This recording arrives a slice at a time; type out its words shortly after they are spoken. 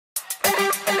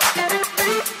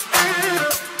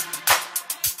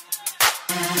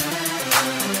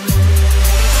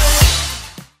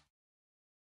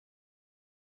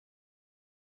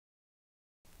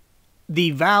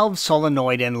The valve,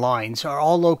 solenoid, and lines are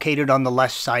all located on the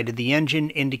left side of the engine,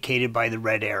 indicated by the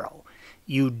red arrow.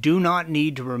 You do not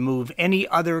need to remove any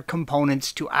other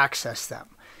components to access them.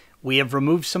 We have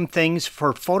removed some things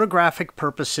for photographic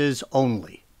purposes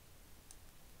only.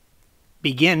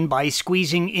 Begin by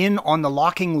squeezing in on the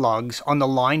locking lugs on the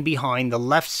line behind the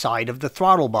left side of the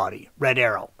throttle body, red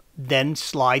arrow. Then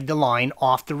slide the line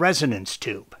off the resonance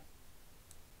tube.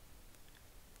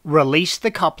 Release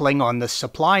the coupling on the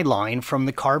supply line from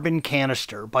the carbon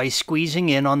canister by squeezing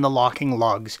in on the locking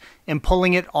lugs and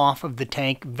pulling it off of the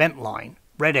tank vent line,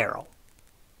 red arrow.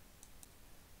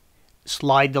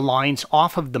 Slide the lines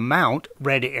off of the mount,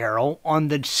 red arrow, on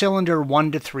the cylinder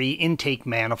 1 to 3 intake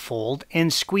manifold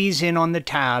and squeeze in on the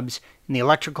tabs in the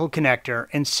electrical connector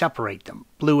and separate them,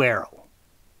 blue arrow.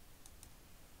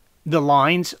 The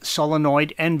lines,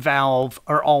 solenoid, and valve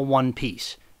are all one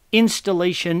piece.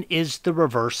 Installation is the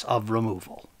reverse of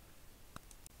removal.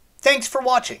 Thanks for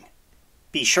watching.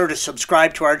 Be sure to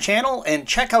subscribe to our channel and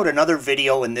check out another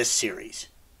video in this series.